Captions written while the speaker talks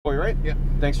Right? Yeah.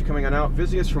 Thanks for coming on out,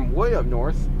 visiting us from way up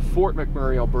north, Fort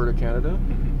McMurray, Alberta, Canada.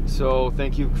 So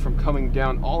thank you for coming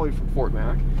down all the way from Fort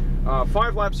Mac.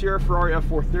 5 laps here, Ferrari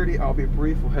F430. I'll be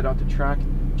brief. We'll head out to track.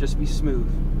 Just be smooth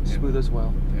as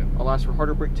well. Yeah. I'll ask for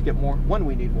harder brake to get more when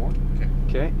we need more. Okay.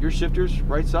 Okay. Your shifters,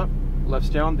 rights up, lefts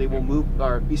down. They will move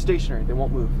or be stationary. They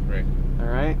won't move. Right. All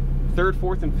right. 3rd,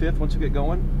 4th, and 5th. Once you get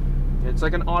going, it's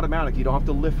like an automatic. You don't have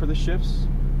to lift for the shifts.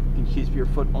 You can keep your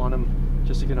foot on them.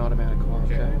 Just like an automatic car,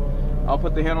 okay? I'll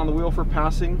put the hand on the wheel for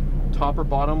passing, top or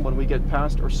bottom, when we get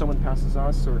past, or someone passes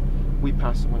us, or we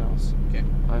pass someone else. Okay.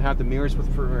 I have the mirrors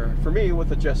with for me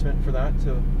with adjustment for that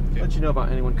to let you know about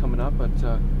anyone coming up. But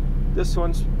this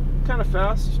one's kind of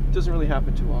fast. Doesn't really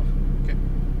happen too often. Okay.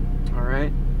 All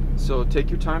right. So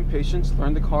take your time, patience,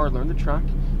 learn the car, learn the track.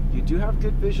 You do have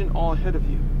good vision all ahead of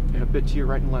you, and a bit to your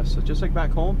right and left. So just like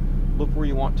back home, look where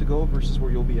you want to go versus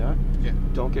where you'll be at. Yeah.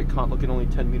 Don't get caught looking only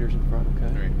 10 meters in front,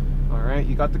 okay? Right. All right,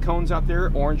 you got the cones out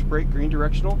there, orange brake, green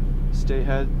directional. Stay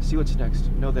ahead, see what's next.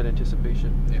 Know that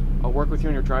anticipation. Yeah. I'll work with you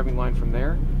on your driving line from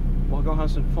there. We'll go have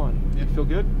some fun. Yeah. You feel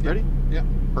good? Yeah. Ready? Yeah.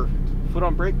 Perfect. Foot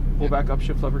on brake, pull back up,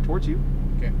 shift lever towards you.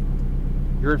 Okay.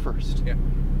 You're in first. Yeah.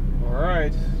 All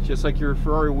right, just like your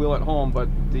Ferrari wheel at home, but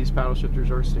these paddle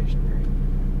shifters are stationary.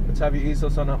 Let's have you ease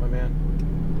this on up, my man.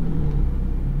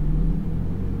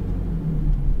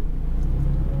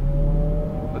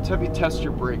 Let's have you test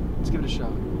your brake. Let's give it a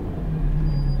shot.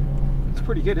 It's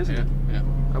pretty good, isn't it? Yeah.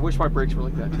 I wish my brakes were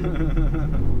like that too.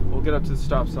 We'll get up to the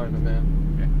stop sign, my man.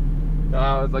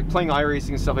 Okay. Like playing iRacing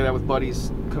and stuff like that with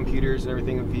buddies, computers and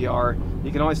everything in VR, you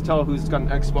can always tell who's got an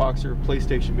Xbox or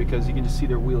PlayStation because you can just see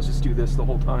their wheels just do this the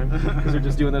whole time because they're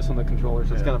just doing this on the controller,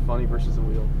 so it's kind of funny versus the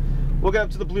wheel. We'll get up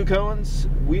to the blue cones.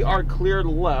 We are clear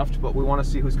left, but we want to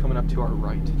see who's coming up to our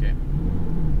right. Okay.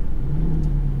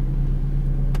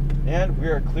 And we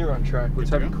are clear on track.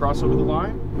 Let's have you cross over the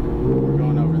line. We're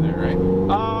going over there, right?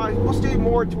 We'll stay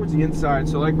more towards the inside,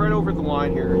 so like right over the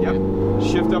line here. Yep. Yeah.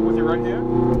 Shift up with your right hand.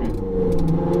 Okay.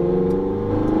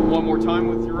 One more time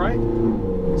with your right.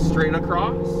 Straight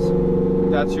across.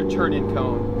 That's your turn-in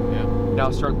cone. Yeah.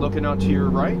 Now start looking out to your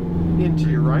right, into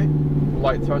your right.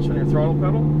 Light touch on your throttle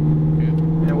pedal. Okay.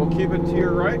 And we'll keep it to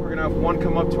your right. We're gonna have one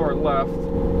come up to our left.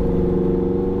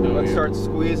 Let's start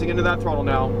squeezing into that throttle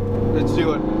now. Let's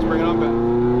do it. Let's bring it on back.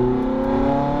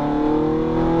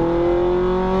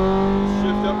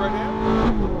 Shift up right hand.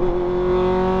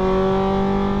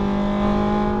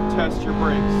 Test your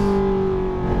brakes.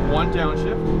 One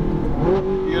downshift.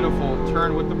 Beautiful.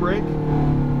 Turn with the brake.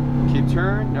 Keep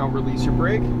turn. Now release your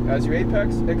brake. As you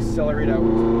apex, accelerate out.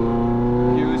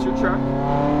 Use your track.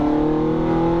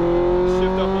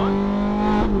 Shift up one.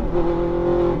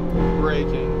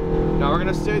 Braking. Now we're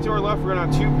going to stay to our left. We're going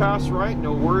to have 2 pass right.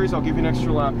 No worries. I'll give you an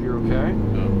extra lap here, okay?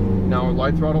 Now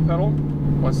light throttle pedal.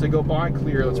 Once they go by,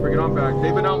 clear. Let's bring it on back.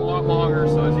 They've been out a lot longer,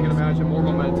 so as you can imagine, more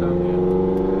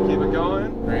momentum. Keep it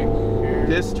going. Right.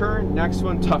 This turn, next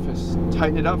one, toughest.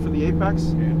 Tighten it up for the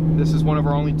apex. Yeah. This is one of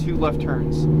our only 2 left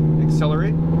turns.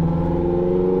 Accelerate.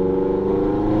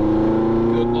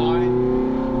 Good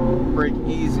line. Brake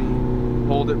easy.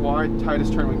 Hold it wide.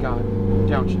 Tightest turn we got.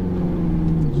 Downshift.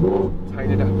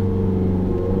 Tighten it up.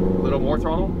 A little more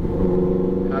throttle.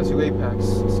 As you apex,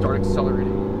 start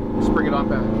accelerating. Just bring it on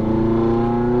back.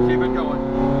 Keep it going.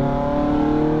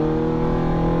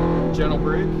 Gentle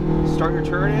brake. Start your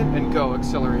turn in and go.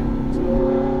 Accelerate.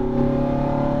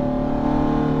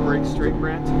 Brake straight,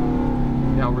 Brent.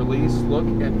 Now release, look,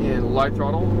 and in. Light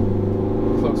throttle.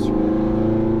 Closer.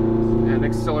 And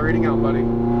accelerating out, buddy.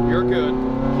 You're good.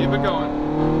 Keep it going.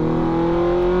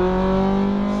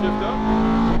 Shift up.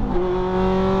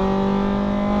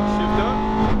 Shift up.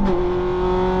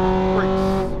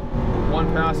 Brakes. One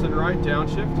pass and right.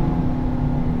 Downshift.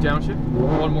 Downshift.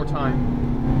 One more time.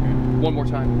 One more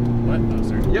time. What? Oh,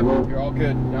 sorry. Yep, you're all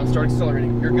good. Now start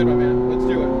accelerating. You're good, my man. Let's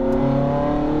do it.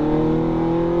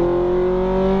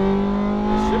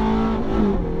 Shift.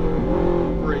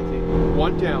 Braking.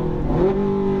 One down.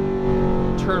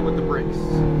 Turn with the brakes.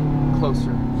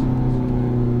 Closer.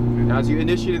 Now as you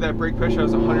initiated that brake push, I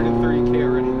was 130K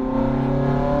already.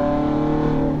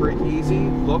 Brake easy,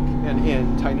 look, and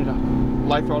in. Tighten it up.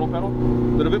 Light throttle pedal.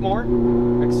 A little bit more.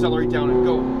 Accelerate down and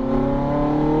go.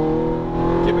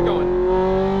 Keep it going.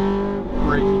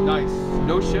 Braking, nice.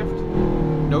 No shift.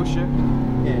 No shift.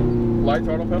 In. Light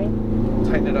throttle pedal.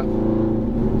 Tighten it up.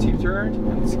 Keep turned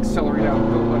and accelerate out.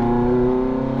 Go, buddy.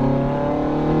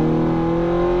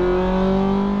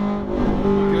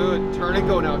 Good. Turn and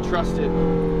go now. Trust it.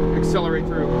 Accelerate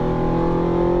through.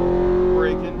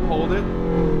 Braking. Hold it.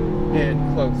 In.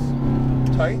 Close.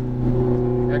 Tight.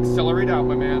 Accelerate out,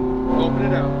 my man. Open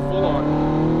it out. Full on.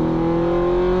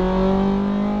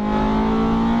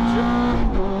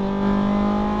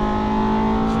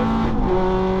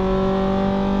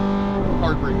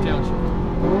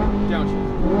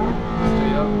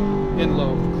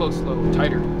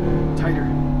 Tighter, tighter.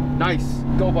 Nice.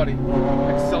 Go, buddy.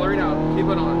 Accelerate out. Keep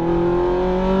it on.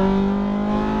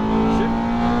 Shift.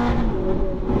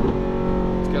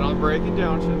 Let's get on brake and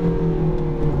downshift.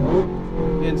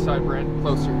 Inside, Brent.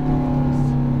 Closer.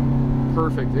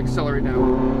 Perfect. Accelerate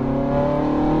now.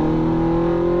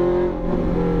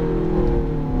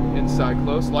 Inside,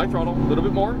 close. Light throttle. A little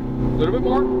bit more. A little bit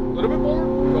more. A little bit more.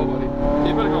 Go, buddy.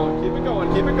 Keep it going. Keep it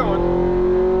going. Keep it going.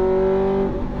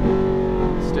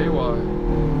 Stay wide.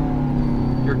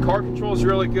 Your car control is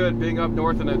really good being up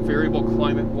north in a variable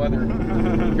climate weather.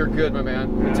 You're good, my man.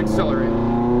 It's accelerating.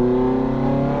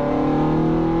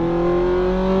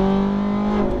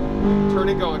 Turn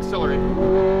and go. Accelerate.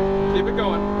 Keep it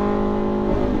going.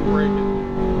 Brake it.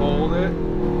 Hold it.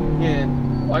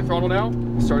 In. Light throttle now.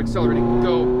 Start accelerating.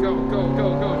 Go, go, go,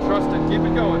 go, go. Trust it. Keep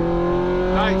it going.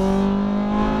 Nice.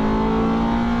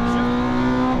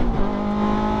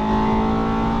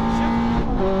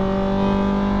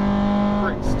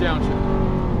 Downshift,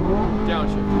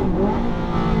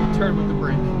 downshift, turn with the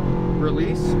brake,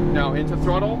 release, now into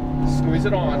throttle, squeeze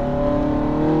it on,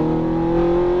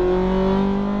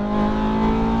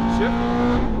 shift,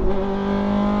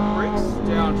 brakes,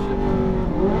 downshift,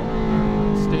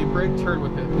 stay brake, turn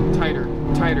with it, tighter,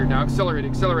 tighter, now accelerate,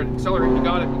 accelerate, accelerate, you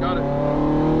got it, you got it,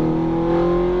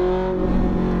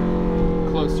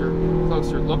 closer,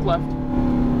 closer, look left,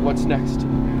 what's next,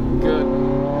 good.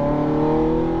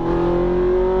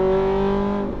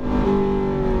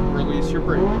 Your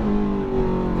brake.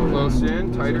 Close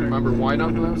in, tighter. Remember, widen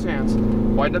up those hands.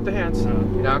 Widen up the hands.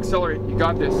 Now accelerate. You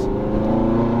got this. You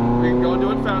can go and do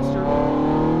it faster.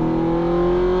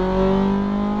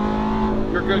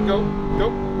 You're good. Go. Go.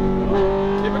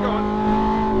 Keep it going.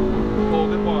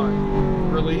 Hold it wide.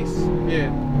 Release.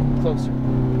 In. Closer.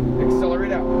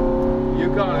 Accelerate out. You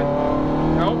got it.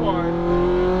 Out wide.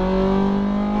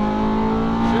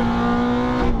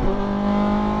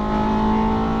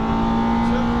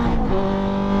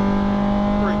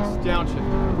 Downshift.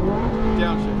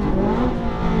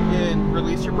 In,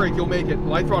 release your brake, you'll make it.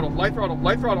 Light throttle, light throttle,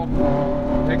 light throttle.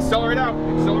 Accelerate out,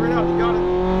 you got it.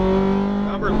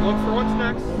 Remember, look for what's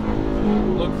next.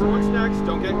 Look for what's next,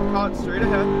 don't get caught straight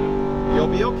ahead. You'll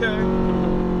be okay.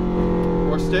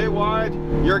 Or stay wide.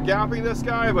 You're gapping this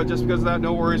guy, but just because of that,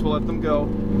 no worries, we'll let them go.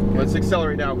 Let's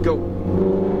accelerate now, go.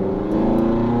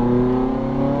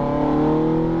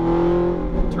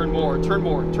 Turn more, turn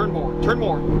more, turn more, turn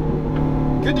more.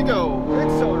 Good to go.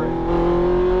 Accelerate.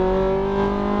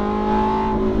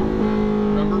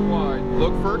 Remember wide.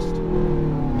 Look first.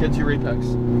 Get to your apex.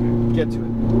 Get to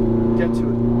it. Get to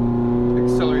it.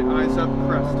 Accelerate. Eyes up.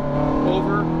 Crest.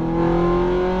 Over.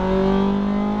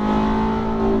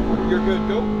 You're good.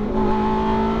 Go.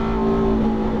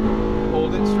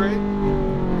 Hold it straight.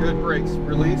 Good brakes.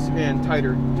 Release and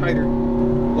tighter. Tighter.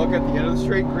 Look at the end of the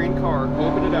straight. Green car.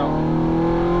 Open it out.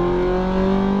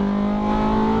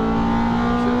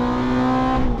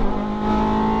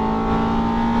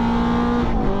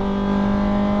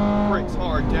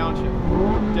 Downshift,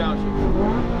 downshift.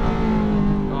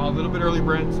 A little bit early,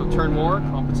 Brent, so turn more,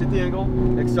 compensate the angle,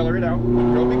 accelerate out,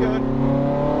 go be good.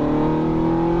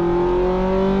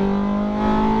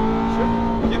 Shift.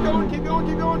 Keep going, keep going,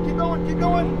 keep going, keep going, keep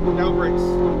going. Now brakes,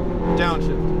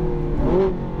 downshift.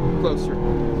 Closer,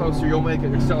 closer, you'll make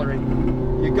it, accelerate.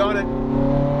 You got it.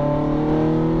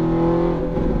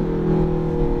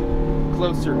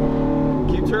 Closer,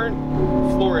 keep turn,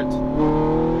 floor it.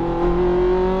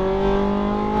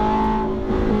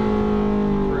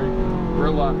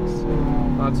 Relax.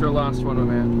 That's our last one, my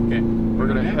man. Okay. We're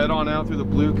gonna head on out through the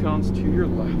blue cones to your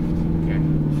left. Okay.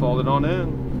 Fold it on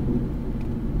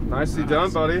in. Nicely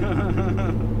done, buddy.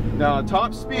 Now, at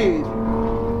top speed,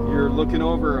 you're looking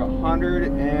over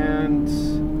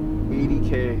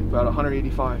 180K, about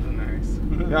 185. Nice.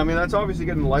 Yeah, I mean, that's obviously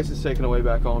getting the license taken away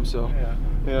back home, so.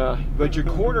 Yeah. But you're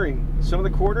cornering, some of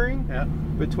the cornering,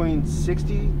 between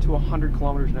 60 to 100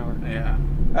 kilometers an hour. Yeah.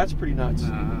 That's pretty nuts.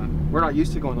 We're not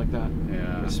used to going like that.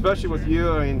 Yeah. Especially with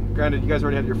you. I mean, granted, you guys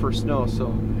already had your first snow,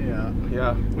 so. Yeah.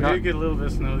 Yeah. We did get a little bit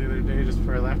of snow the other day just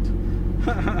before I left.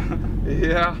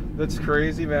 Yeah, that's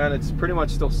crazy, man. It's pretty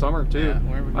much still summer too. Yeah.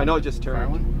 Where are we going? I know it just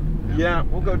turned. Yeah,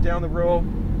 we'll go down the road.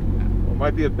 Well, it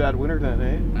might be a bad winter then,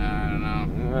 eh? I don't know.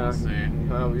 We'll see.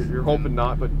 You're hoping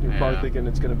not, but you're probably thinking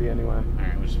it's going to be anyway. All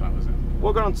right, which spot was it?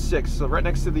 We'll go on 6, so right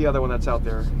next to the other one that's out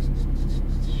there.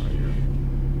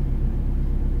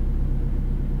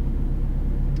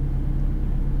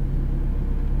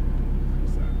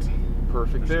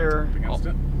 Perfect there. Against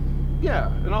it? Yeah,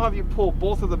 and I'll have you pull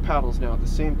both of the paddles now at the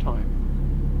same time.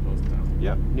 Both paddles.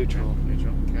 Yep, neutral.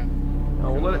 Neutral, okay.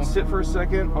 We'll let it sit for a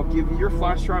second. I'll give you your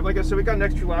flash drive. Like I said, we got an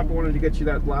extra lap. I wanted to get you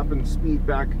that lap and speed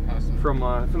back from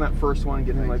that first one,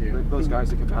 getting like those guys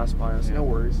that can pass by us. No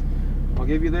worries. I'll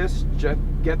give you this.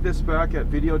 Get this back at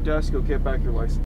video desk. Go get back your license.